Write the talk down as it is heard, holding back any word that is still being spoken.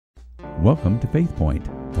Welcome to Faith Point,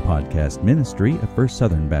 the podcast ministry of First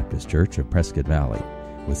Southern Baptist Church of Prescott Valley,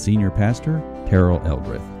 with Senior Pastor Terrell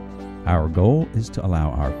Eldredge. Our goal is to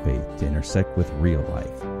allow our faith to intersect with real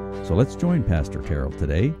life. So let's join Pastor Terrell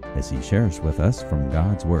today as he shares with us from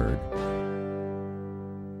God's Word.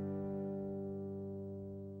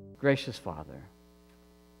 Gracious Father,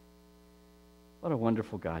 what a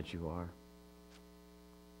wonderful God you are.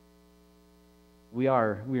 We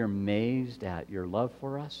are amazed at your love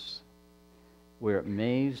for us. We're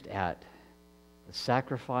amazed at the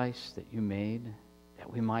sacrifice that you made,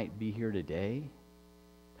 that we might be here today,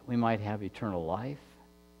 that we might have eternal life.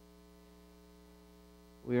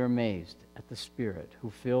 We are amazed at the Spirit who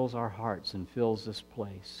fills our hearts and fills this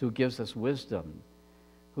place, who gives us wisdom,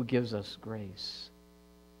 who gives us grace,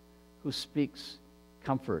 who speaks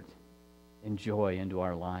comfort and joy into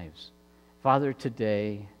our lives. Father,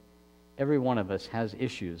 today, every one of us has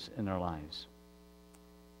issues in our lives.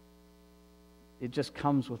 It just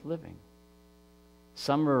comes with living.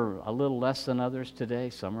 Some are a little less than others today.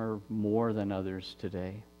 Some are more than others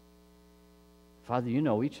today. Father, you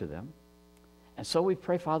know each of them. And so we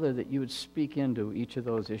pray, Father, that you would speak into each of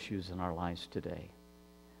those issues in our lives today,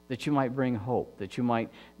 that you might bring hope, that you might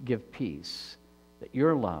give peace, that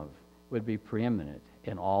your love would be preeminent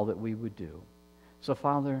in all that we would do. So,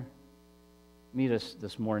 Father, meet us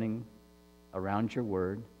this morning around your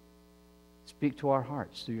word. Speak to our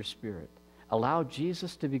hearts through your Spirit. Allow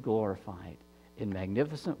Jesus to be glorified in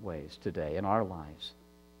magnificent ways today in our lives.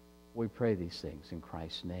 We pray these things in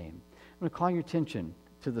Christ's name. I'm going to call your attention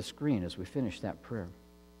to the screen as we finish that prayer.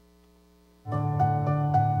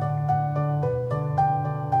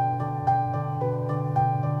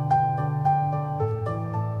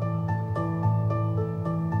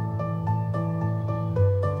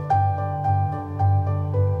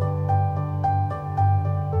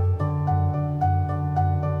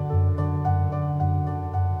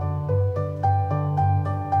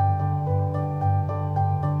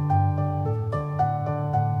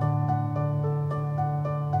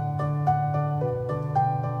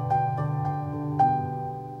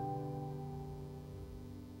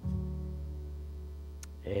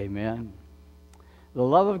 Amen. The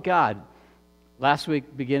love of God. Last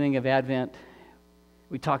week, beginning of Advent,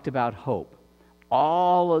 we talked about hope.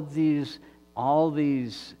 All these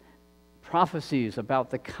prophecies about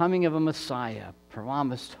the coming of a Messiah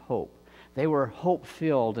promised hope. They were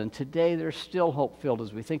hope-filled, and today they're still hope-filled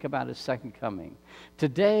as we think about his second coming.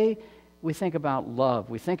 Today, we think about love.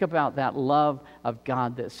 We think about that love of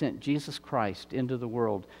God that sent Jesus Christ into the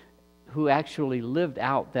world, who actually lived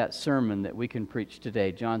out that sermon that we can preach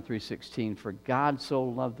today, John 3:16. For God so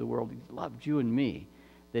loved the world, he loved you and me,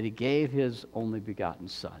 that he gave his only begotten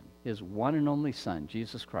Son, his one and only Son,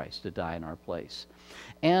 Jesus Christ, to die in our place.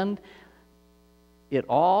 And it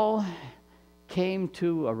all came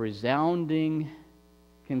to a resounding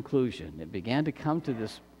conclusion. It began to come to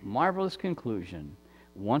this marvelous conclusion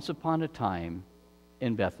once upon a time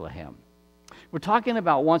in Bethlehem. We're talking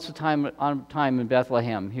about once upon a time in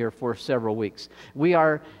Bethlehem here for several weeks. We've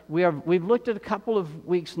looked at a couple of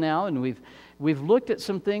weeks now, and we've looked at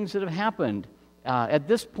some things that have happened. At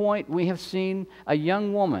this point, we have seen a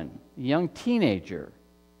young woman, a young teenager,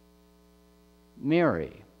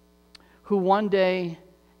 Mary, who one day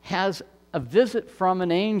has a visit from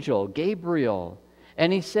an angel, Gabriel,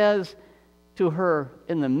 and he says to her,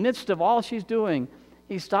 in the midst of all she's doing,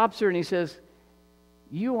 he stops her and he says,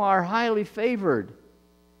 "You are highly favored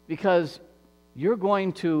because you're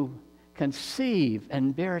going to conceive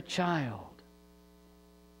and bear a child.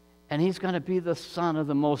 And he's going to be the Son of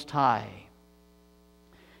the Most High."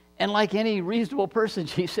 And like any reasonable person,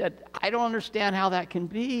 she said, "I don't understand how that can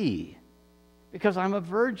be because I'm a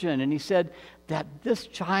virgin." And he said that this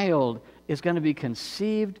child is going to be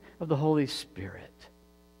conceived of the Holy Spirit.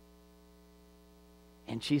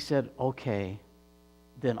 And she said, "Okay,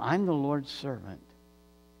 then I'm the Lord's servant.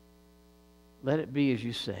 Let it be as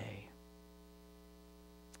you say."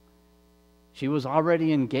 She was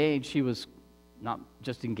already engaged. She was not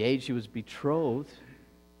just engaged, she was betrothed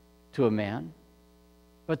to a man.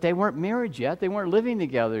 But they weren't married yet. They weren't living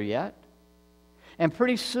together yet. And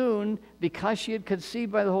pretty soon, because she had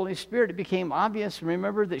conceived by the Holy Spirit, it became obvious,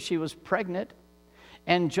 remember, that she was pregnant.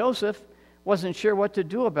 And Joseph wasn't sure what to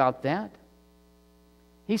do about that.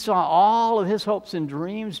 He saw all of his hopes and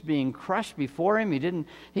dreams being crushed before him.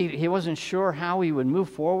 He wasn't sure how he would move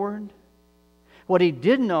forward. What he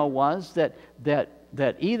did know was that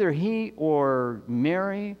either he or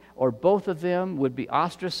Mary or both of them would be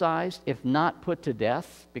ostracized, if not put to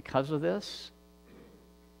death because of this.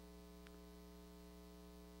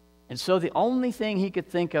 And so the only thing he could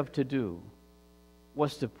think of to do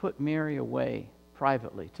was to put Mary away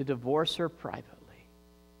privately, to divorce her privately,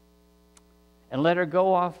 and let her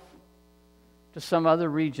go off to some other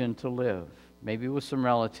region to live, maybe with some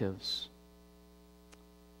relatives,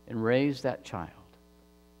 and raise that child.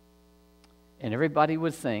 And everybody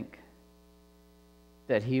would think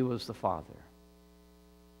that he was the father,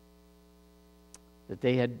 that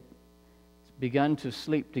they had begun to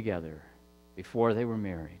sleep together before they were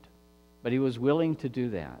married. But he was willing to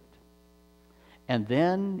do that. And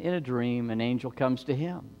then in a dream, an angel comes to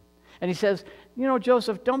him. And he says, you know,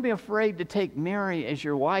 Joseph, don't be afraid to take Mary as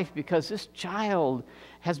your wife, because this child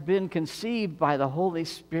has been conceived by the Holy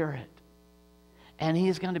Spirit. And he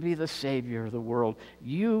is going to be the Savior of the world.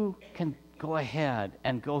 You can go ahead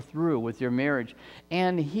and go through with your marriage.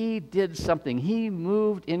 And he did something. He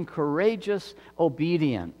moved in courageous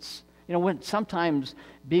obedience. You know, when sometimes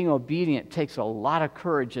being obedient takes a lot of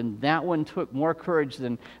courage, and that one took more courage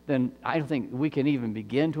than I don't think we can even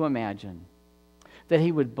begin to imagine. That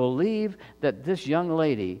he would believe that this young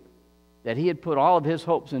lady that he had put all of his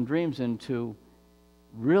hopes and dreams into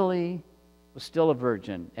really was still a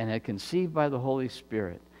virgin and had conceived by the Holy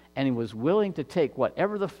Spirit. And he was willing to take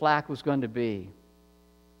whatever the flack was going to be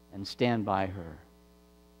and stand by her.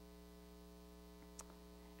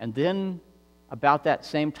 And then, about that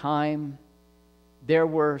same time, there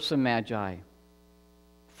were some magi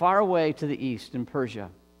far away to the east in Persia.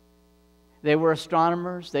 They were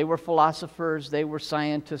astronomers, they were philosophers, they were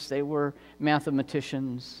scientists, they were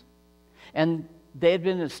mathematicians. And they had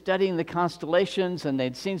been studying the constellations, and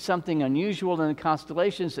they'd seen something unusual in the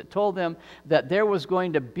constellations that told them that there was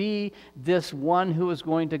going to be this one who was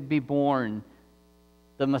going to be born,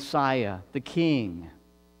 the Messiah, the King.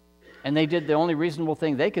 And they did the only reasonable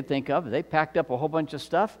thing they could think of. They packed up a whole bunch of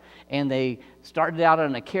stuff, and they started out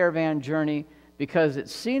on a caravan journey, because it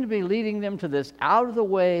seemed to be leading them to this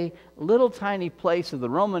out-of-the-way, little tiny place of the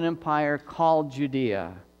Roman Empire called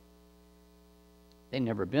Judea. They'd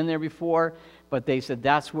never been there before, but they said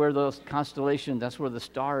that's where those constellations, that's where the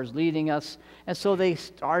star is leading us. And so they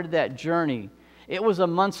started that journey. It was a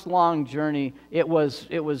months-long journey. It was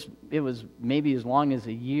maybe as long as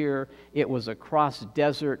a year. It was across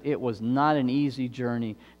desert. It was not an easy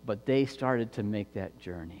journey, but they started to make that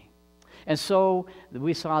journey. And so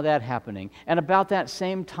we saw that happening. And about that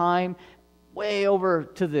same time, way over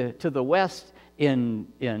to the west in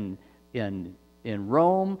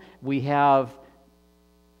Rome, we have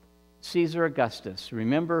Caesar Augustus,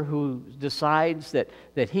 remember, who decides that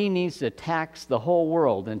he needs to tax the whole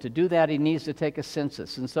world, and to do that he needs to take a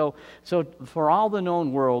census. And so for all the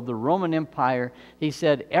known world, the Roman Empire, he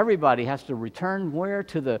said everybody has to return where?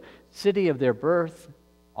 To the city of their birth.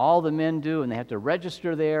 All the men do, and they have to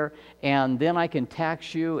register there, and then I can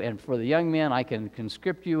tax you, and for the young men I can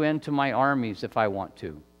conscript you into my armies if I want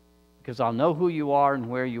to, because I'll know who you are and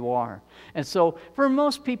where you are. And so for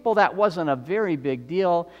most people that wasn't a very big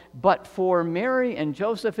deal, but for Mary and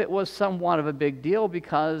Joseph it was somewhat of a big deal,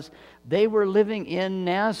 because they were living in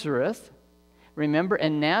Nazareth. Remember,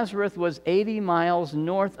 and Nazareth was 80 miles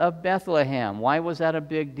north of Bethlehem. Why was that a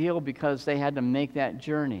big deal? Because they had to make that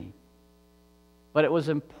journey. But it was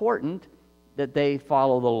important that they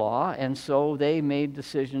follow the law, and so they made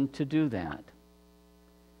decision to do that.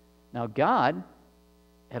 Now, God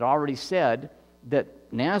had already said that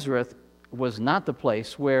Nazareth was not the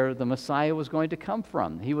place where the Messiah was going to come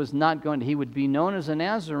from. He would be known as a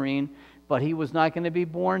Nazarene, but he was not going to be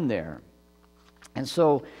born there. And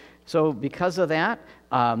so because of that,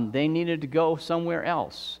 they needed to go somewhere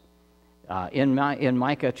else. In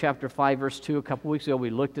Micah chapter 5, verse 2, a couple weeks ago, we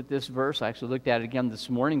looked at this verse. I actually looked at it again this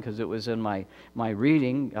morning because it was in my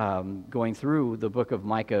reading, going through the book of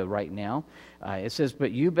Micah right now. It says,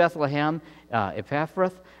 "But you, Bethlehem,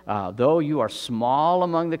 Ephrathah, though you are small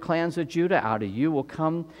among the clans of Judah, out of you will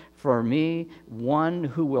come for me one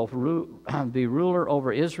who will be ruler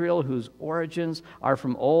over Israel, whose origins are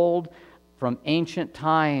from old, from ancient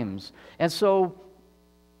times." And so,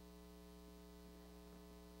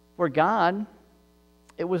 for God,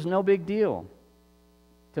 it was no big deal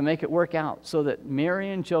to make it work out so that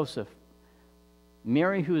Mary and Joseph,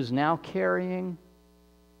 Mary who is now carrying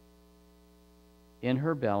in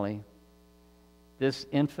her belly this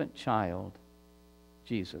infant child,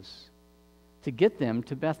 Jesus, to get them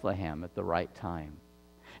to Bethlehem at the right time.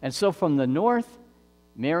 And so from the north,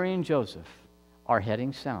 Mary and Joseph are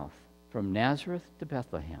heading south, from Nazareth to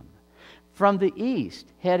Bethlehem. From the east,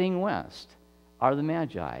 heading west, are the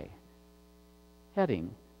Magi,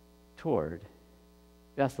 heading toward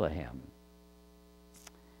Bethlehem.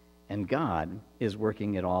 And God is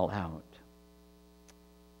working it all out.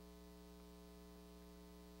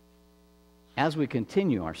 As we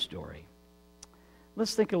continue our story,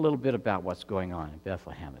 let's think a little bit about what's going on in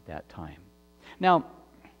Bethlehem at that time. Now,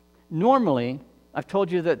 normally, I've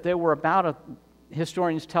told you that there were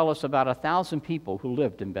historians tell us about 1,000 people who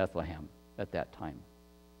lived in Bethlehem at that time.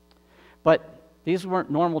 But these weren't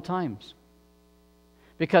normal times,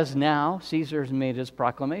 because now Caesar has made his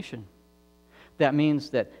proclamation. That means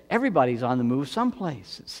that everybody's on the move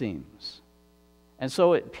someplace, it seems. And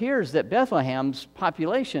so it appears that Bethlehem's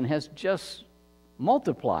population has just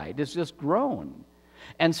multiplied, it's just grown.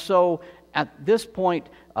 And so at this point,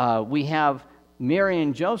 we have Mary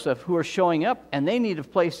and Joseph who are showing up, and they need a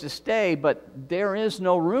place to stay, but there is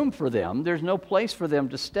no room for them. There's no place for them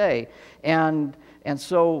to stay. And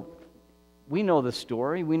so we know the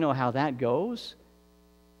story. We know how that goes.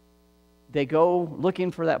 They go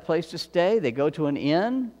looking for that place to stay. They go to an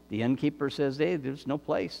inn. The innkeeper says, hey, there's no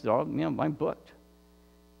place. They're all, I'm booked.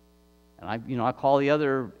 And I call the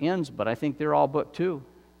other inns, but I think they're all booked too.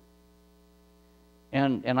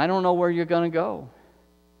 And I don't know where you're going to go.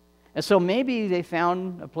 And so maybe they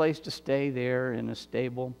found a place to stay there in a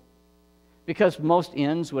stable, because most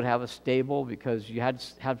inns would have a stable, because you had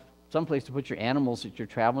to have some place to put your animals that you're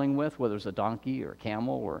traveling with, whether it's a donkey or a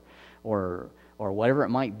camel or whatever it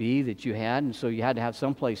might be that you had. And so you had to have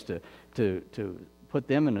some place to put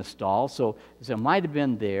them in a stall. So it might have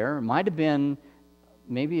been there. It might have been,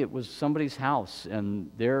 maybe it was somebody's house and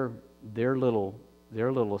their little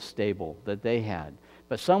stable that they had.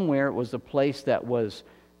 But somewhere it was a place that was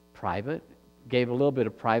private, gave a little bit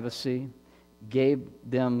of privacy, gave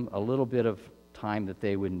them a little bit of time that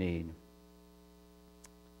they would need.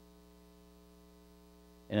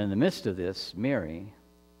 And in the midst of this, Mary,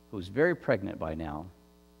 who's very pregnant by now,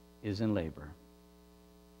 is in labor.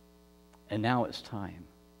 And now it's time.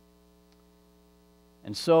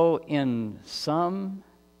 And so in some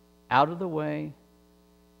out-of-the-way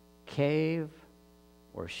cave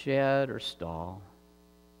or shed or stall,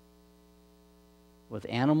 with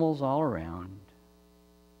animals all around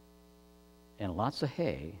and lots of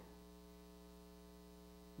hay,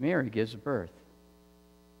 Mary gives birth.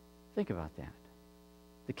 Think about that.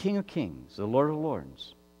 The King of Kings, the Lord of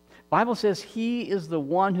Lords. The Bible says He is the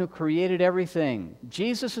one who created everything.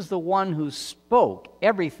 Jesus is the one who spoke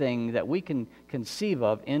everything that we can conceive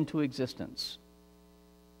of into existence.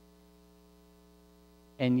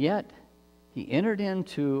 And yet, He entered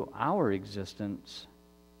into our existence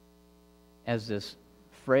as this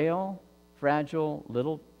frail, fragile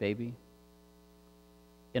little baby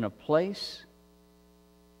in a place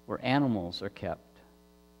where animals are kept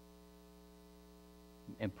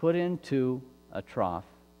and put into a trough,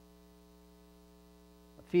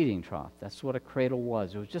 a feeding trough. That's what a cradle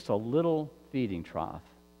was. It was just a little feeding trough,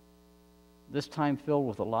 this time filled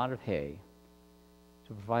with a lot of hay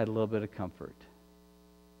to provide a little bit of comfort.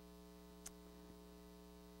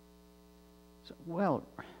 So, well,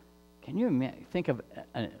 can you think of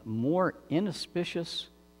a more inauspicious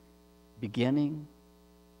beginning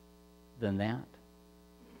than that?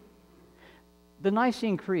 The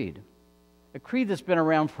Nicene Creed, a creed that's been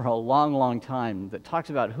around for a long, long time, that talks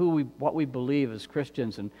about what we believe as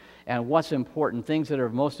Christians and what's important, things that are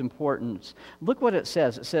of most importance. Look what it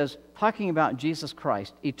says. It says, talking about Jesus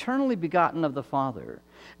Christ, eternally begotten of the Father,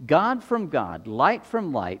 God from God, light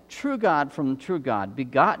from light, true God from true God,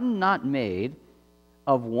 begotten, not made,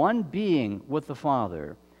 of one being with the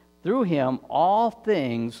Father. Through Him all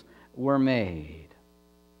things were made.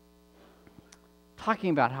 Talking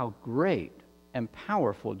about how great and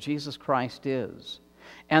powerful Jesus Christ is.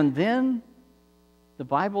 And then the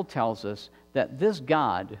Bible tells us that this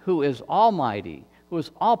God, who is almighty, who is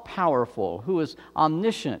all-powerful, who is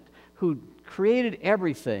omniscient, who created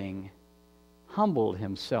everything, humbled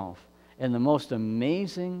Himself in the most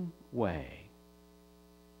amazing way.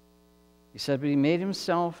 He said, but He made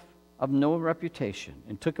Himself of no reputation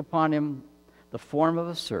and took upon Him the form of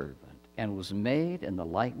a servant and was made in the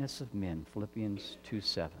likeness of men. Philippians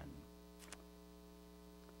 2:7.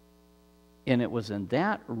 And it was in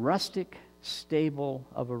that rustic stable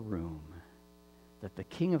of a room that the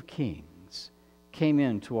King of Kings came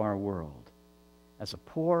into our world as a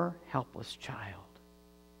poor, helpless child.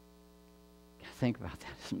 Think about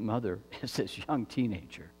that. His mother is this young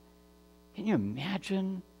teenager. Can you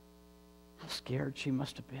imagine how scared she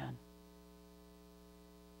must have been?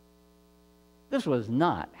 This was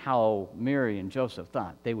not how Mary and Joseph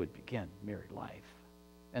thought they would begin married life.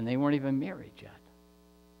 And they weren't even married yet.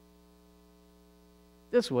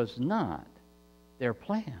 This was not their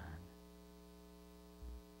plan.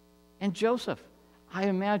 And Joseph, I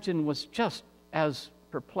imagine, was just as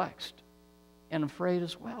perplexed and afraid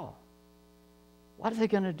as well. What are they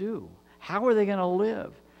going to do? How are they going to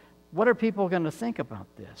live? What are people going to think about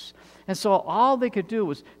this? And so all they could do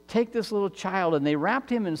was take this little child, and they wrapped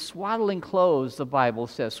him in swaddling clothes, the Bible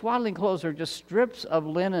says. Swaddling clothes are just strips of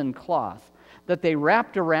linen cloth that they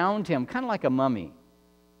wrapped around him, kind of like a mummy.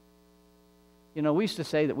 You know, we used to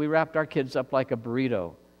say that we wrapped our kids up like a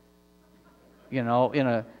burrito, you know, in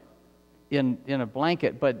a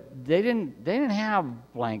blanket, but they didn't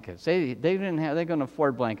have blankets. They couldn't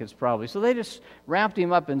afford blankets probably. So they just wrapped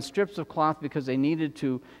him up in strips of cloth because they needed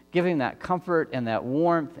to give him that comfort and that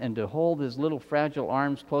warmth and to hold his little fragile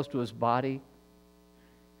arms close to his body,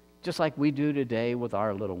 just like we do today with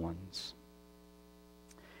our little ones.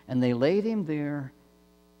 And they laid him there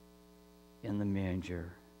in the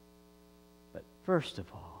manger. But first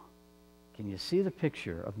of all, can you see the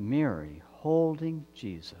picture of Mary holding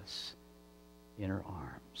Jesus in her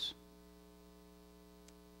arms?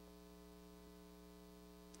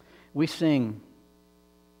 We sing,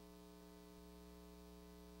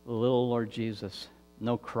 "The little Lord Jesus,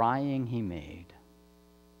 no crying he made."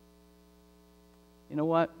 You know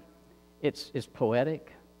what? It's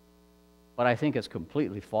poetic, but I think it's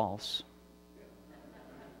completely false.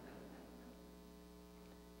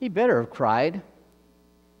 He better have cried. You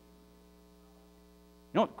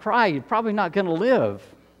don't cry, you're probably not going to live.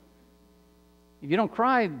 If you don't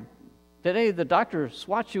cry today, the doctor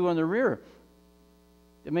swats you on the rear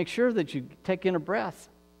to make sure that you take in a breath.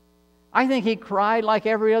 I think he cried like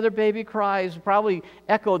every other baby cries, probably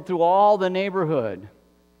echoed through all the neighborhood,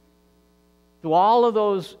 through all of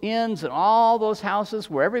those inns and all those houses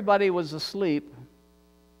where everybody was asleep,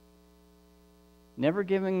 never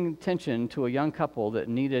giving attention to a young couple that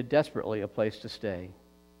needed desperately a place to stay.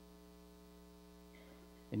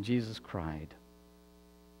 And Jesus cried.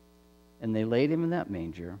 And they laid him in that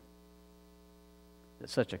manger.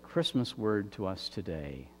 That's such a Christmas word to us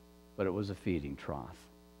today, but it was a feeding trough.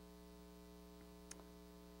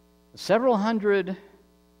 Several hundred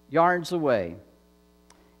yards away,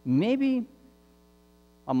 maybe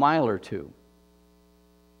a mile or two,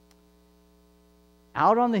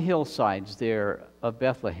 out on the hillsides there of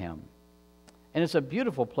Bethlehem. And it's a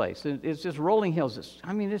beautiful place. It's just rolling hills.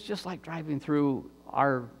 It's just like driving through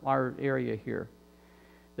our area here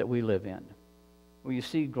that we live in, where you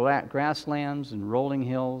see grasslands and rolling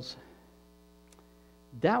hills.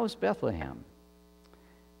 That was Bethlehem.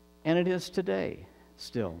 And it is today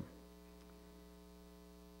still.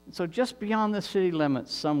 And so just beyond the city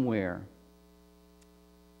limits somewhere,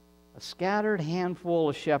 a scattered handful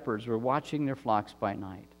of shepherds were watching their flocks by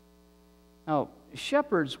night. Now,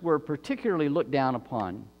 shepherds were particularly looked down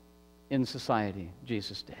upon in society,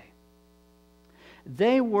 Jesus' day.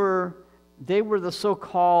 They were the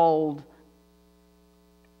so-called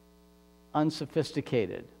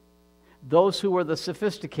unsophisticated. Those who were the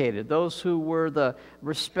sophisticated, those who were the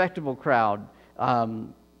respectable crowd,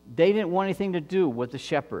 they didn't want anything to do with the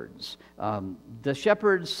shepherds. The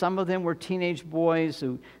shepherds, some of them were teenage boys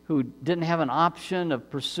who didn't have an option of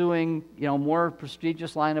pursuing, more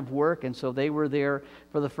prestigious line of work, and so they were there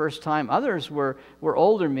for the first time. Others were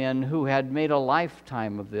older men who had made a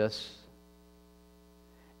lifetime of this,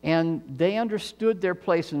 and they understood their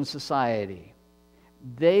place in society.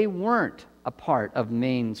 They weren't a part of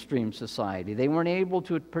mainstream society. They weren't able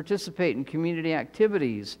to participate in community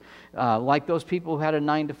activities like those people who had a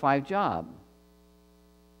 9-to-5 job.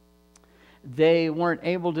 They weren't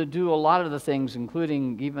able to do a lot of the things,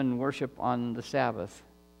 including even worship on the Sabbath,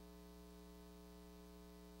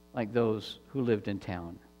 like those who lived in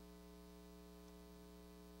town.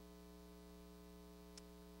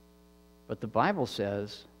 But the Bible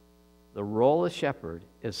says the role of shepherd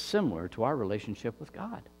is similar to our relationship with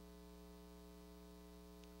God.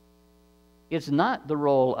 It's not the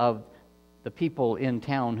role of the people in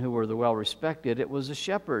town who were the well-respected. It was the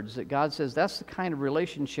shepherds that God says, that's the kind of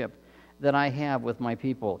relationship that I have with my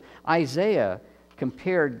people. Isaiah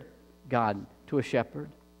compared God to a shepherd.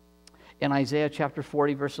 In Isaiah chapter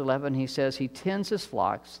 40, verse 11, he says, he tends his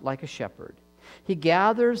flocks like a shepherd. He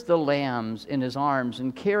gathers the lambs in his arms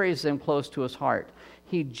and carries them close to his heart.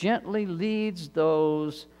 He gently leads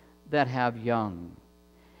those that have young.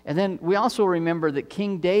 And then we also remember that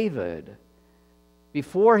King David,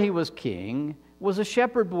 before he was king, was a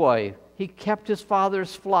shepherd boy. He kept his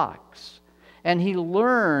father's flocks, and he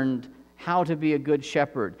learned how to be a good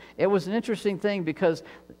shepherd. It was an interesting thing because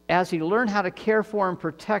as he learned how to care for and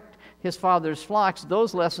protect his father's flocks,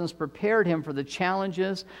 those lessons prepared him for the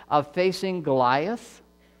challenges of facing Goliath.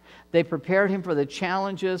 They prepared him for the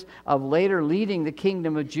challenges of later leading the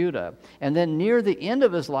kingdom of Judah. And then near the end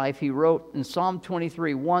of his life, he wrote in Psalm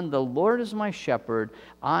 23:1, "The Lord is my shepherd,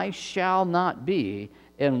 I shall not be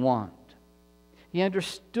in want." He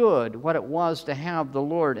understood what it was to have the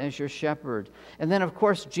Lord as your shepherd. And then, of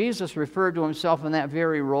course, Jesus referred to himself in that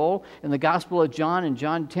very role. In the Gospel of John, in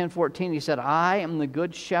John 10:14, he said, I am the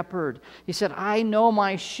good shepherd. He said, I know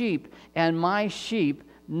my sheep, and my sheep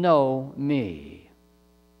know me.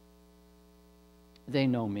 They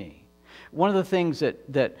know me. One of the things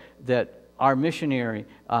that our missionary,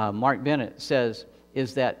 Mark Bennett, says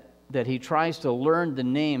is that he tries to learn the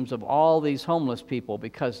names of all these homeless people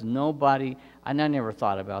because nobody, and I never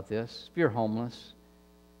thought about this, if you're homeless,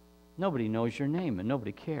 nobody knows your name and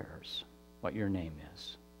nobody cares what your name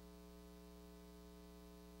is.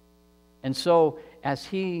 And so as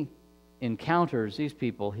he encounters these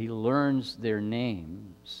people, he learns their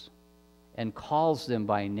names and calls them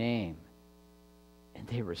by name, and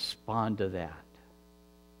they respond to that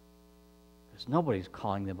because nobody's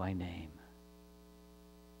calling them by name.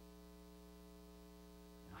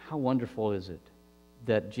 How wonderful is it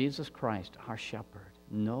that Jesus Christ, our shepherd,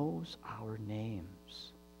 knows our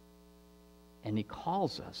names, and he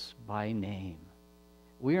calls us by name.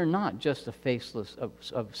 We are not just a faceless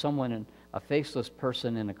a faceless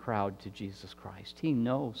person in a crowd to Jesus Christ. He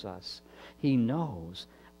knows us. He knows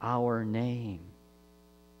our name.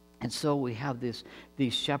 And so we have these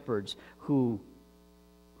shepherds who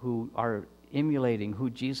are emulating who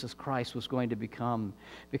Jesus Christ was going to become,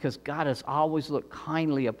 because God has always looked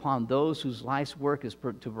kindly upon those whose life's work is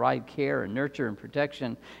to provide care and nurture and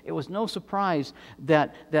protection. It was no surprise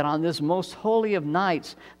that on this most holy of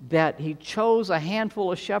nights that he chose a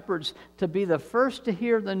handful of shepherds to be the first to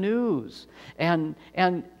hear the news. And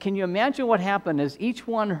can you imagine what happened as each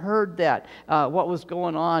one heard that, what was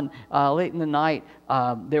going on late in the night?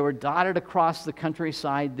 They were dotted across the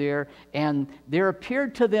countryside there, and there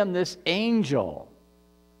appeared to them this angel.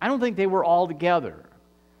 I don't think they were all together.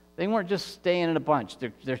 They weren't just staying in a bunch.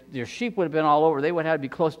 Their sheep would have been all over. They would have to be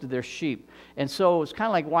close to their sheep. And so it's kind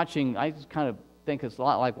of like watching, I just kind of think it's a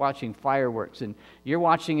lot like watching fireworks, and you're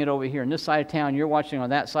watching it over here on this side of town, you're watching on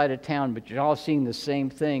that side of town, but you're all seeing the same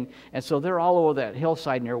thing. And so they're all over that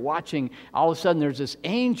hillside, and they're watching. All of a sudden there's this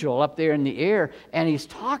angel up there in the air, and he's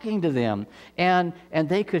talking to them, and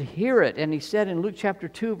they could hear it. And he said in Luke chapter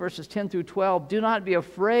 2 verses 10 through 12, do not be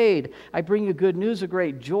afraid. I bring you good news of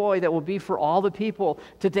great joy that will be for all the people.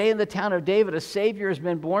 Today in the town of David a Savior has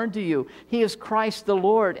been born to you. He is Christ the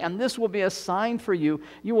Lord, and this will be a sign for you.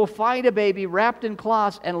 You will find a baby wrapped in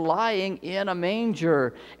cloths and lying in a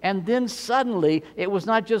manger. And then suddenly it was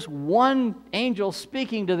not just one angel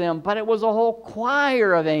speaking to them, but it was a whole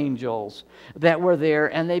choir of angels that were there,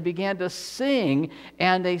 and they began to sing,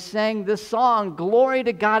 and they sang this song, glory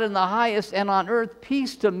to God in the highest, and on earth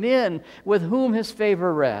peace to men with whom his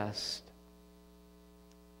favor rests.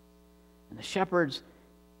 And the shepherds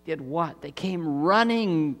did what? They came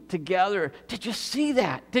running together. Did you see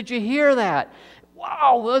that? Did you hear that?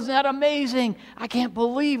 Wow, wasn't that amazing? I can't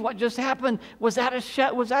believe what just happened. Was that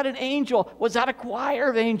an angel? Was that a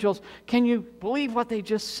choir of angels? Can you believe what they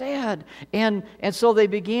just said? And so they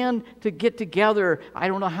began to get together. I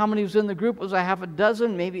don't know how many was in the group. It was a half a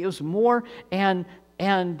dozen, maybe it was more, and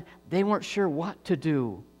they weren't sure what to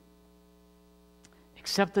do.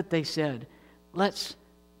 Except that they said, let's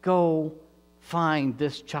go find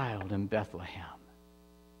this child in Bethlehem.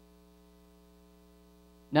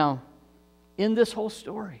 Now, in this whole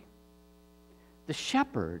story, the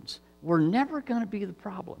shepherds were never going to be the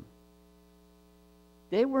problem.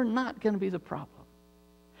 They were not going to be the problem.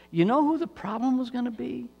 You know who the problem was going to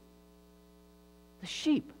be? The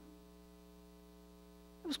sheep.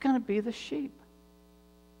 It was going to be the sheep.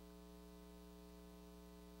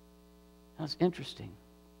 That's interesting.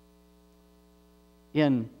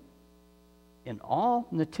 In all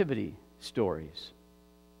nativity stories,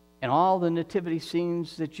 and all the nativity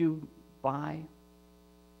scenes that you buy,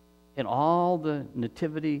 in all the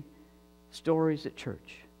nativity stories at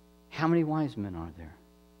church, how many wise men are there?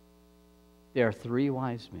 There are 3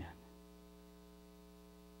 wise men.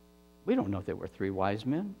 We don't know if there were 3 wise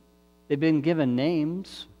men. They've been given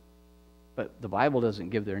names, but the Bible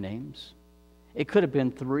doesn't give their names. It could have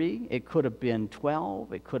been 3, it could have been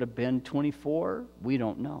 12, it could have been 24. We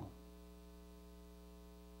don't know.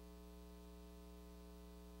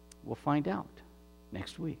 We'll find out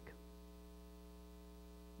next week.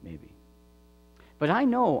 Maybe. But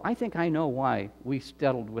I think I know why we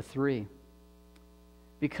settled with 3.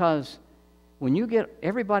 Because when you get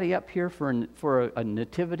everybody up here for a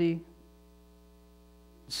nativity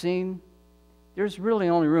scene, there's really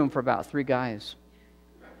only room for about 3 guys.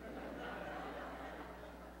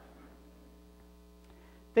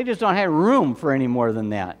 They just don't have room for any more than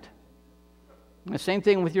that. The same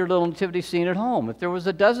thing with your little nativity scene at home. If there was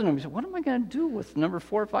a dozen of them, you say, what am I going to do with number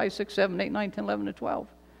 4, 5, 6, 7, 8, 9, 10, 11, and 12?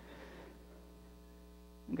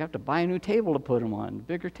 You have to buy a new table to put them on, a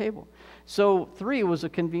bigger table. So 3 was a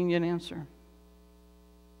convenient answer.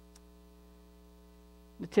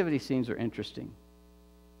 Nativity scenes are interesting.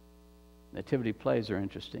 Nativity plays are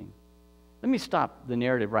interesting. Let me stop the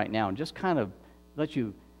narrative right now and just kind of let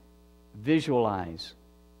you visualize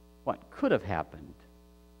what could have happened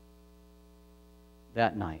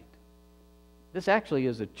that night. This actually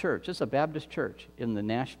is a church. It's a Baptist church in the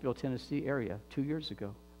Nashville, Tennessee area 2 years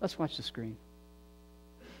ago. Let's watch the screen.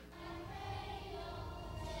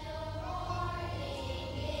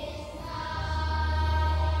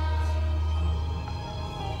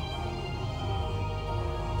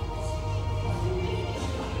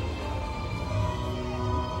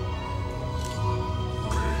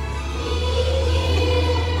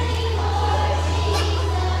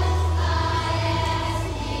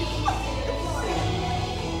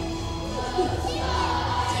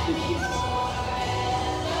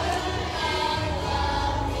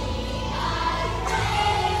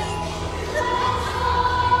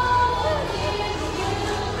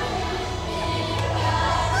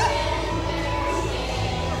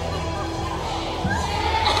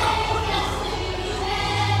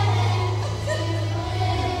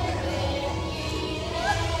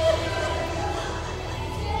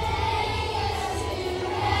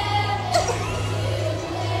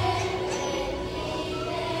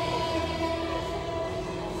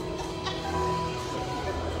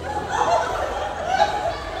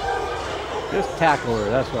 Just tackle her,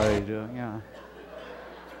 that's what I do, yeah.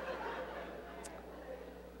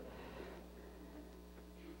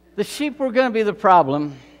 The sheep were going to be the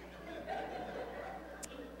problem.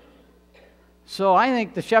 So I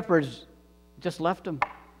think the shepherds just left them.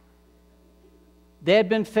 They had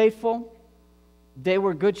been faithful. They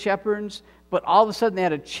were good shepherds. But all of a sudden they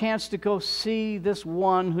had a chance to go see this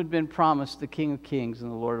one who'd been promised, the King of Kings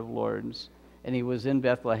and the Lord of Lords. And he was in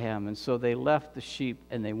Bethlehem. And so they left the sheep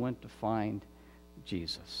and they went to find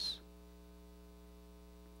Jesus.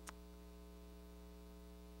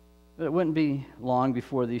 But it wouldn't be long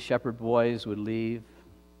before these shepherd boys would leave.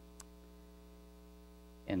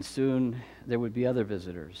 And soon there would be other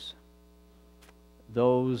visitors.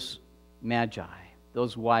 Those magi,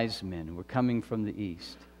 those wise men who were coming from the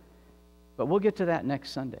east. But we'll get to that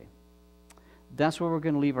next Sunday. That's where we're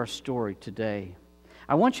going to leave our story today.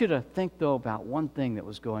 I want you to think, though, about one thing that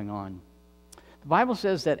was going on. The Bible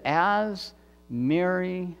says that as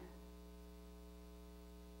Mary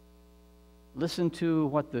listened to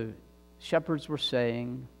what the shepherds were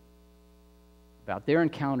saying about their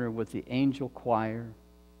encounter with the angel choir,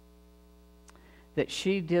 that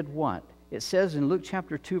she did what? It says in Luke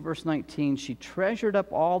chapter 2, verse 19, she treasured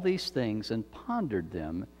up all these things and pondered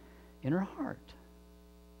them in her heart.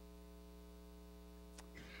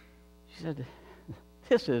 She said,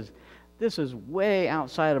 this is way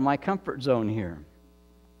outside of my comfort zone here.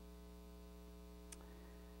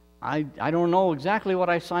 I don't know exactly what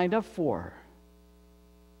I signed up for,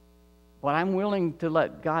 but I'm willing to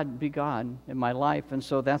let God be God in my life, and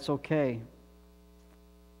so that's okay.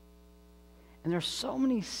 And there's so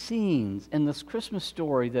many scenes in this Christmas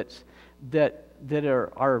story that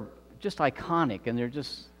are just iconic, and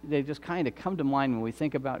they just kind of come to mind when we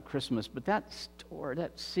think about Christmas. But that story,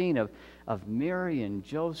 that scene of Mary and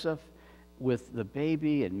Joseph with the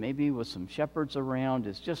baby and maybe with some shepherds around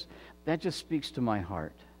that just speaks to my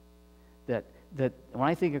heart. That when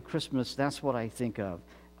I think of Christmas, that's what I think of,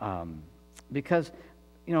 because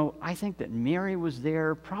I think that Mary was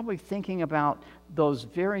there, probably thinking about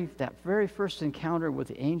that very first encounter with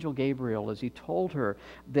the angel Gabriel, as he told her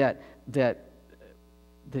that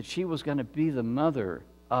she was going to be the mother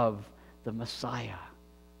of the Messiah,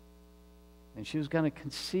 and she was going to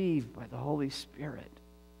conceive by the Holy Spirit.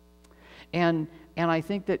 And I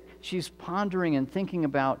think that she's pondering and thinking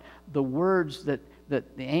about the words that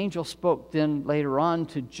the angel spoke then later on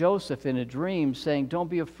to Joseph in a dream, saying, "Don't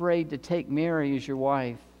be afraid to take Mary as your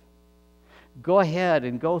wife. Go ahead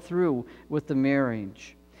and go through with the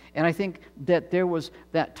marriage." And I think that there was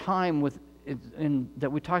that time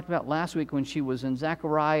that we talked about last week when she was in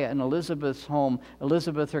Zechariah and Elizabeth's home,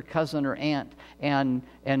 Elizabeth, her cousin, her aunt, and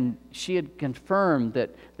she had confirmed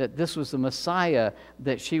that this was the Messiah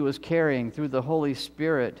that she was carrying through the Holy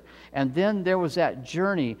Spirit. And then there was that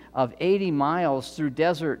journey of 80 miles through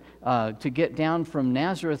desert to get down from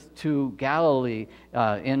Nazareth to Galilee,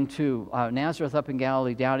 into Nazareth up in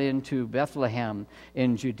Galilee, down into Bethlehem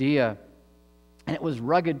in Judea. And it was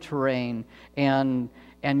rugged terrain, and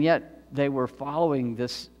yet they were following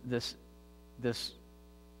this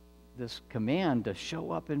this command to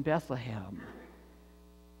show up in Bethlehem.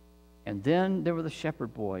 And then there were the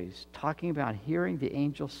shepherd boys talking about hearing the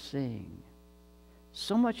angels sing.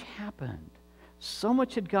 So much happened. So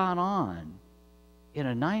much had gone on in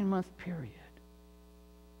a 9-month period.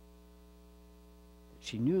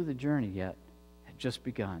 She knew the journey yet had just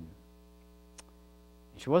begun.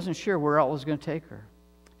 She wasn't sure where it was going to take her.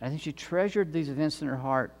 I think she treasured these events in her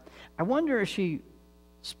heart. I wonder if she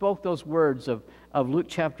spoke those words of Luke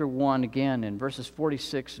chapter 1 again in verses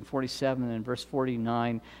 46 and 47 and verse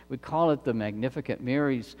 49. We call it the Magnificat,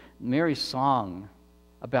 Mary's song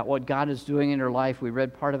about what God is doing in her life. We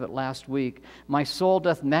read part of it last week. My soul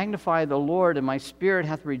doth magnify the Lord, and my spirit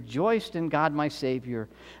hath rejoiced in God my Savior.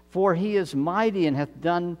 For he is mighty and hath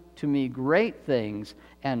done to me great things,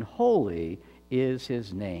 and holy is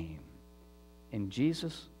his name. And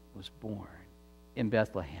Jesus was born in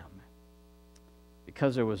Bethlehem,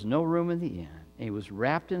 because there was no room in the inn. He was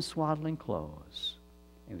wrapped in swaddling clothes.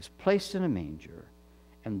 He was placed in a manger,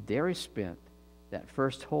 and there he spent that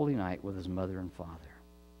first holy night with his mother and father.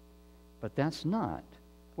 But that's not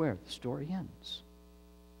where the story ends.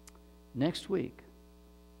 Next week,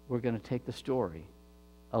 we're going to take the story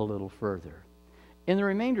a little further. In the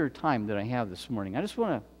remainder of time that I have this morning, I just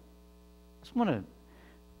want to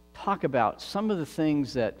talk about some of the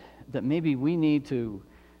things that maybe we need to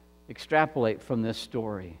extrapolate from this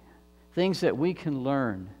story, things that we can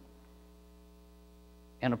learn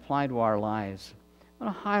and apply to our lives. I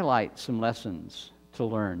want to highlight some lessons to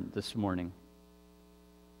learn this morning.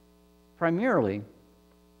 Primarily,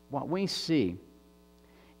 what we see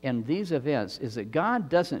in these events is that God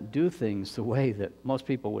doesn't do things the way that most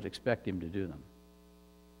people would expect him to do them.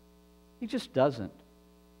 He just doesn't.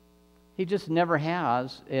 He just never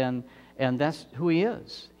has, and that's who he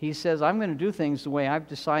is. He says, I'm going to do things the way I've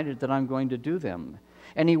decided that I'm going to do them.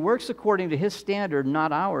 And he works according to his standard,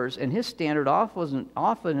 not ours, and his standard often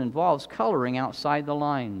involves coloring outside the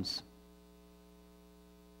lines.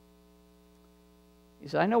 He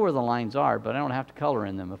said, I know where the lines are, but I don't have to color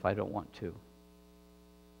in them if I don't want to.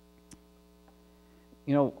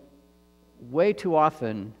 You know, way too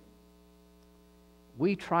often,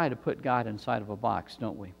 we try to put God inside of a box,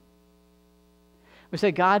 don't we? We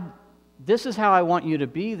say, God, this is how I want you to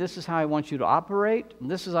be. This is how I want you to operate.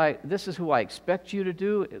 This is who I expect you to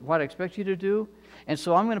do, what I expect you to do. And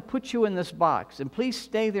so I'm going to put you in this box. And please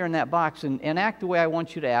stay there in that box and act the way I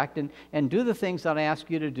want you to act and do the things that I ask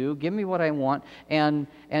you to do. Give me what I want and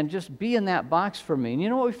just be in that box for me. And you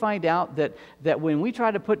know what we find out? That when we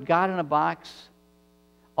try to put God in a box,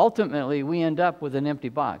 ultimately we end up with an empty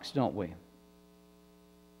box, don't we?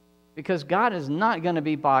 Because God is not going to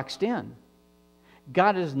be boxed in.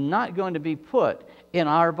 God is not going to be put in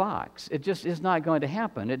our box. It just is not going to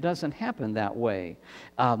happen. It doesn't happen that way.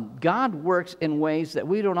 God works in ways that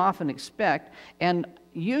we don't often expect, and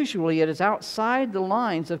usually it is outside the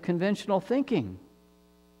lines of conventional thinking.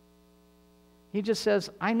 He just says,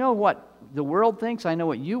 I know what the world thinks, I know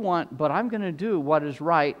what you want, but I'm going to do what is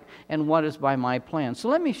right and what is by my plan. So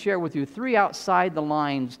let me share with you 3 outside the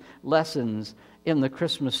lines lessons in the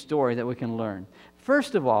Christmas story that we can learn.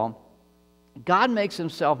 First of all, God makes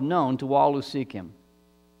himself known to all who seek him.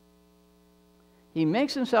 He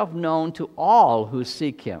makes himself known to all who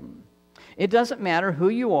seek him. It doesn't matter who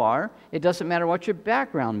you are. It doesn't matter what your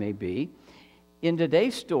background may be. In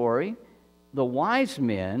today's story, the wise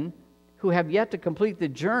men who have yet to complete the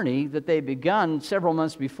journey that they begun several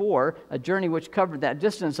months before, a journey which covered that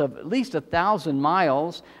distance of at least 1,000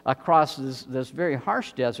 miles across this very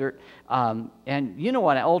harsh desert. And you know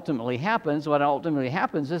what ultimately happens? What ultimately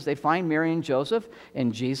happens is they find Mary and Joseph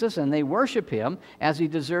and Jesus, and they worship him as he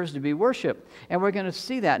deserves to be worshiped. And we're going to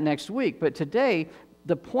see that next week. But today,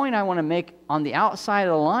 the point I want to make on the outside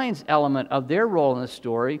of the lines element of their role in the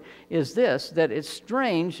story is this, that it's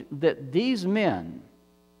strange that these men,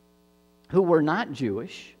 who were not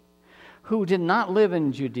Jewish, who did not live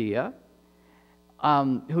in Judea,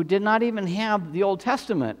 who did not even have the Old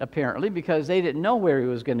Testament, apparently, because they didn't know where he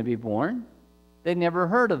was going to be born. They'd never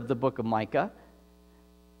heard of the book of Micah,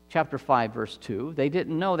 chapter 5, verse 2. They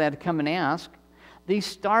didn't know that to come and ask.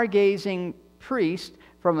 These stargazing priests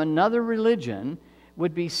from another religion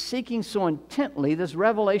would be seeking so intently this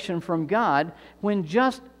revelation from God when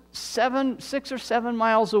just 6 or 7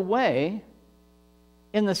 miles away,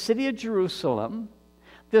 in the city of Jerusalem,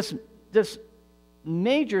 this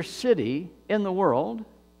major city in the world,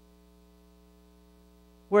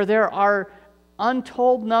 where there are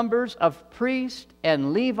untold numbers of priests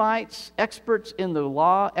and Levites, experts in the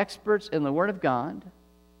law, experts in the Word of God,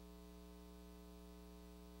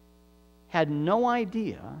 had no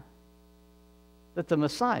idea that the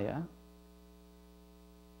Messiah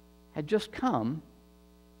had just come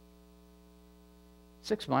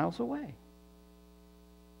 6 miles away.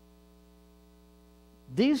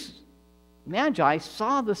 These magi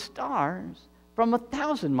saw the stars from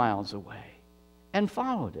 1,000 miles away and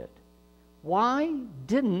followed it. Why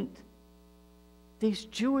didn't these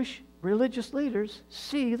Jewish religious leaders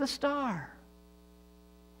see the star?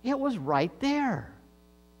 It was right there.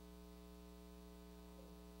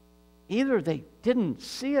 Either they didn't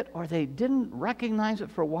see it or they didn't recognize it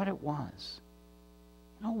for what it was.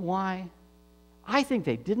 You know why? I think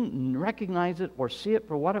they didn't recognize it or see it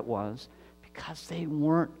for what it was because they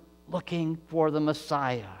weren't looking for the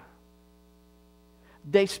Messiah.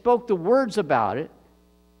 They spoke the words about it.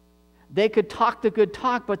 They could talk the good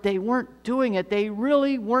talk, but they weren't doing it. They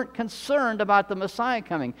really weren't concerned about the Messiah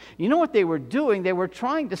coming. You know what they were doing? They were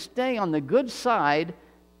trying to stay on the good side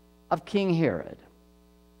of King Herod.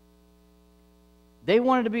 They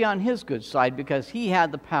wanted to be on his good side because he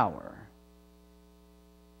had the power.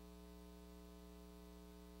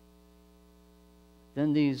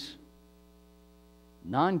 Then these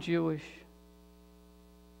non-Jewish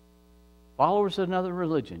followers of another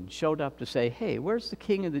religion showed up to say, hey, where's the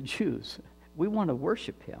King of the Jews? We want to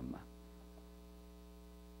worship him.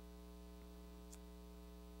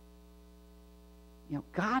 You know,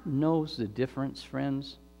 God knows the difference,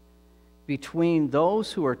 friends, between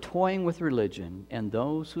those who are toying with religion and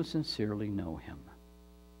those who sincerely know him.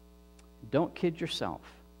 Don't kid yourself.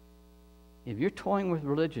 If you're toying with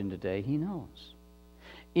religion today, he knows.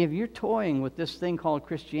 If you're toying with this thing called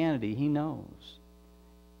Christianity, he knows.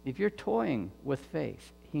 If you're toying with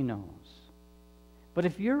faith, he knows. But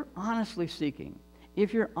if you're honestly seeking,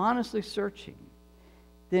 if you're honestly searching,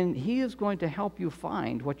 then he is going to help you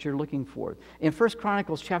find what you're looking for. In 1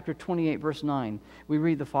 Chronicles chapter 28, verse 9, we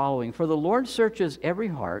read the following: For the Lord searches every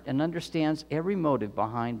heart and understands every motive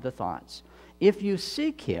behind the thoughts. If you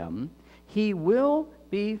seek him, he will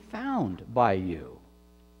be found by you.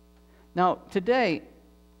 Now, today,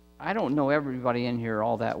 I don't know everybody in here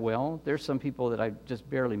all that well. There's some people that I've just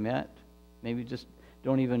barely met. Maybe just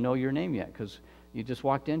don't even know your name yet because you just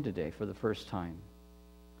walked in today for the first time.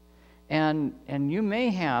 And you may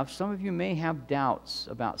have, some of you may have doubts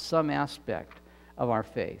about some aspect of our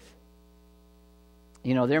faith.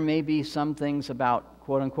 You know, there may be some things about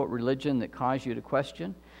quote-unquote religion that cause you to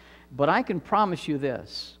question. But I can promise you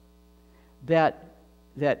this, that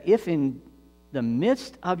if in the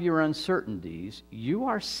midst of your uncertainties, you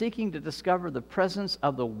are seeking to discover the presence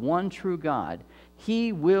of the one true God,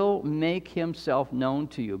 he will make himself known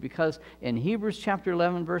to you. Because in Hebrews chapter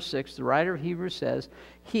 11, verse 6, the writer of Hebrews says,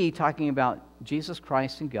 he, talking about Jesus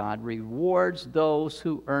Christ and God, rewards those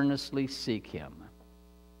who earnestly seek him.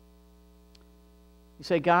 You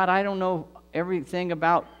say, God, I don't know everything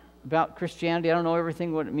about Christianity. I don't know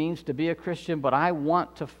everything what it means to be a Christian, but I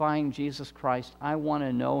want to find Jesus Christ. I want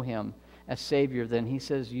to know him as Savior. Then he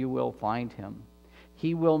says you will find him.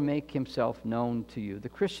 He will make himself known to you. The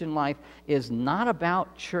Christian life is not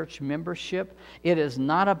about church membership. It is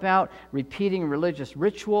not about repeating religious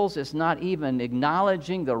rituals. It's not even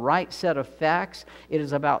acknowledging the right set of facts. It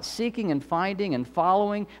is about seeking and finding and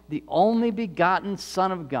following the only begotten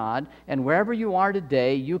Son of God. And wherever you are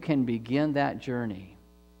today, you can begin that journey.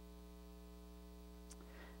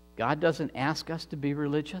 God doesn't ask us to be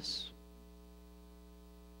religious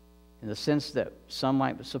in the sense that some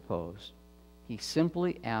might suppose. He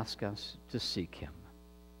simply asks us to seek him.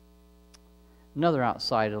 Another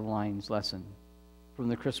outside of the lines lesson from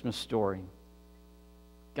the Christmas story.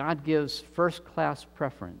 God gives first-class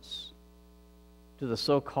preference to the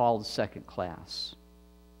so-called second class.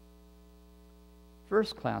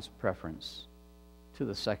 First-class preference to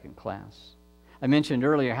the second class. I mentioned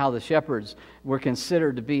earlier how the shepherds were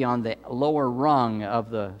considered to be on the lower rung of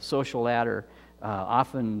the social ladder,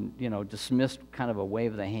 often, dismissed, kind of a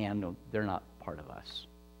wave of the hand. No, they're not part of us.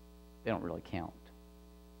 They don't really count.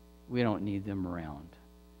 We don't need them around.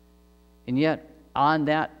 And yet, on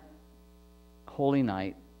that holy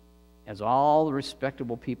night, as all the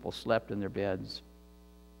respectable people slept in their beds,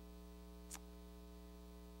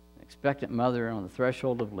 an expectant mother on the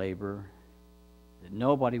threshold of labor that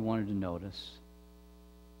nobody wanted to notice,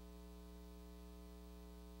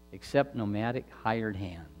 except nomadic hired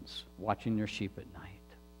hands watching their sheep at night.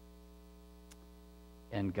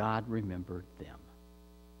 And God remembered them.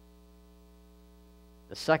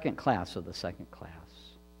 The second class of the second class.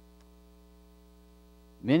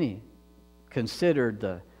 Many considered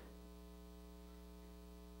the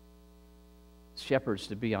shepherds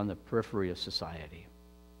to be on the periphery of society.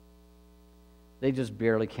 They just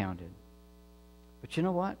barely counted. But you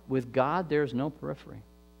know what? With God, there's no periphery.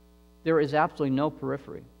 There is absolutely no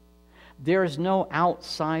periphery. There is no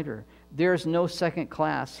outsider. There is no second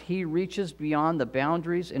class. He reaches beyond the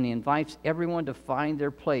boundaries, and he invites everyone to find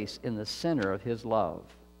their place in the center of his love.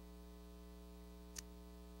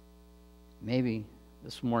 Maybe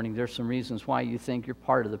this morning there's some reasons why you think you're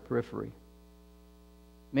part of the periphery.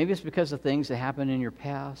 Maybe it's because of things that happened in your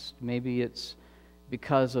past. Maybe it's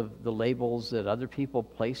because of the labels that other people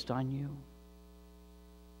placed on you.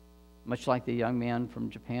 Much like the young man from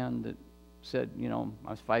Japan that said, I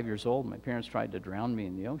was 5 years old, my parents tried to drown me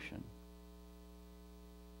in the ocean.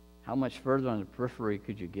 How much further on the periphery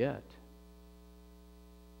could you get?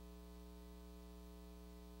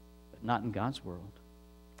 But not in God's world.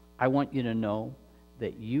 I want you to know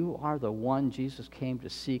that you are the one Jesus came to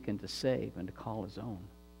seek and to save and to call his own.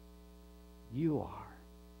 You are.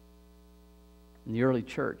 And the early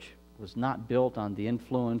church was not built on the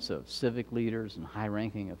influence of civic leaders and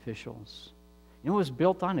high-ranking officials. You know what it was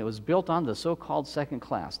built on? It was built on the so-called second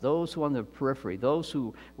class, those who are on the periphery, those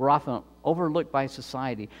who were often overlooked by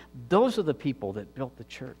society. Those are the people that built the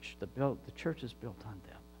church. The church is built on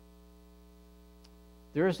them.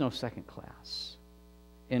 There is no second class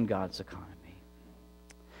in God's economy.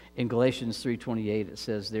 In Galatians 3:28 it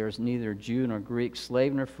says, there is neither Jew nor Greek,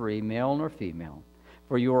 slave nor free, male nor female,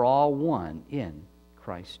 for you are all one in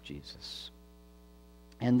Christ Jesus.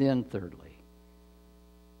 And then thirdly,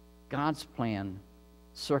 God's plan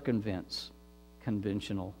circumvents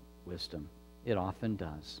conventional wisdom. It often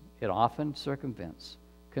does. It often circumvents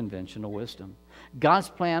conventional wisdom. God's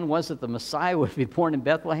plan was that the Messiah would be born in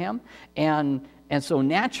Bethlehem, and so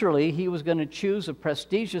naturally he was going to choose a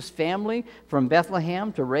prestigious family from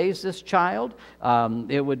Bethlehem to raise this child.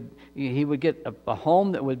 He would get a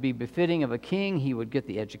home that would be befitting of a king. He would get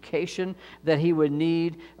the education that he would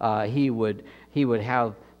need. He would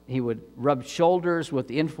rub shoulders with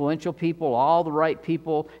the influential people, all the right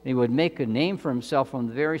people, and he would make a name for himself from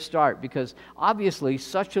the very start, because obviously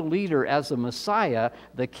such a leader as the Messiah,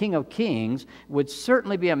 the King of Kings, would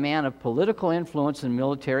certainly be a man of political influence and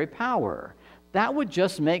military power. That would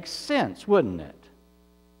just make sense, wouldn't it?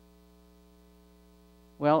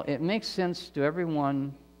 Well, it makes sense to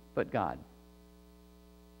everyone but God.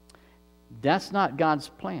 That's not God's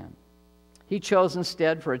plan. He chose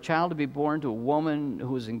instead for a child to be born to a woman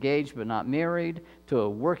who was engaged but not married, to a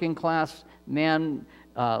working class man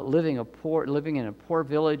living in a poor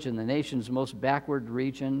village in the nation's most backward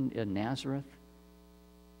region in Nazareth.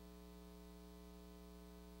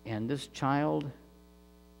 And this child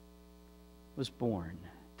was born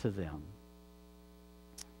to them.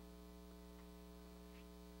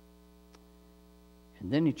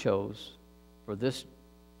 And then he chose for this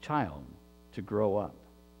child to grow up,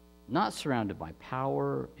 not surrounded by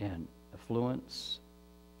power and affluence,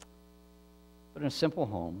 but in a simple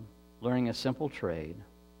home, learning a simple trade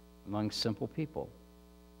among simple people.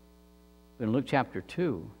 In Luke chapter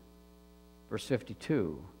 2, verse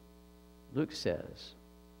 52, Luke says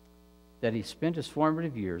that he spent his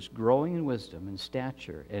formative years growing in wisdom and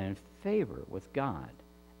stature and in favor with God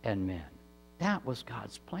and men. That was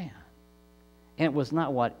God's plan. And it was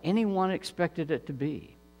not what anyone expected it to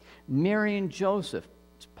be. Mary and Joseph's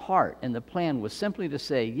part in the plan was simply to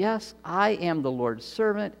say, yes, I am the Lord's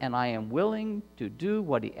servant, and I am willing to do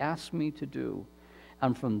what he asked me to do.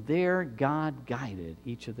 And from there, God guided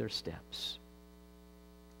each of their steps.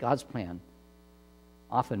 God's plan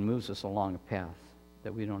often moves us along a path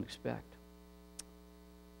that we don't expect.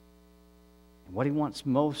 And what he wants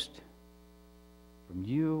most from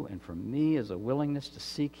you and from me is a willingness to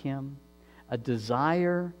seek him, a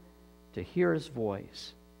desire to hear his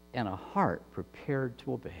voice, and a heart prepared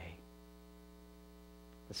to obey.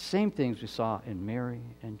 The same things we saw in Mary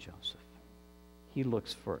and Joseph, he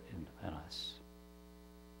looks for in us.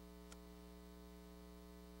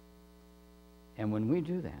 And when we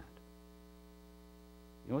do that,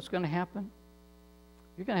 you know what's going to happen?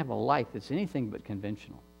 You're going to have a life that's anything but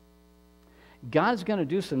conventional. God's going to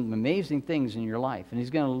do some amazing things in your life, and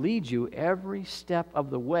he's going to lead you every step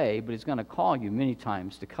of the way, but he's going to call you many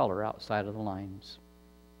times to color outside of the lines.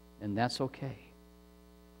 And that's okay.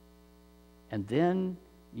 And then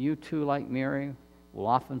you too, like Mary, will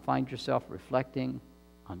often find yourself reflecting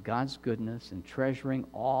on God's goodness and treasuring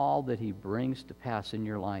all that he brings to pass in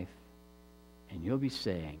your life. And you'll be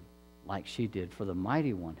saying, like she did, for the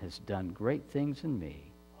Mighty One has done great things in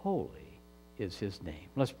me. Holy is his name.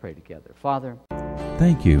 Let's pray together. Father,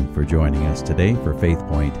 thank you for joining us today for Faith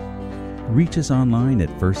Point. Reach us online at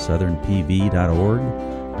firstsouthernpv.org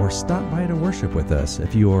or stop by to worship with us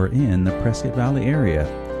if you are in the Prescott Valley area.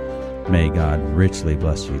 May God richly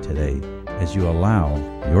bless you today as you allow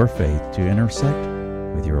your faith to intersect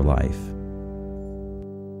with your life.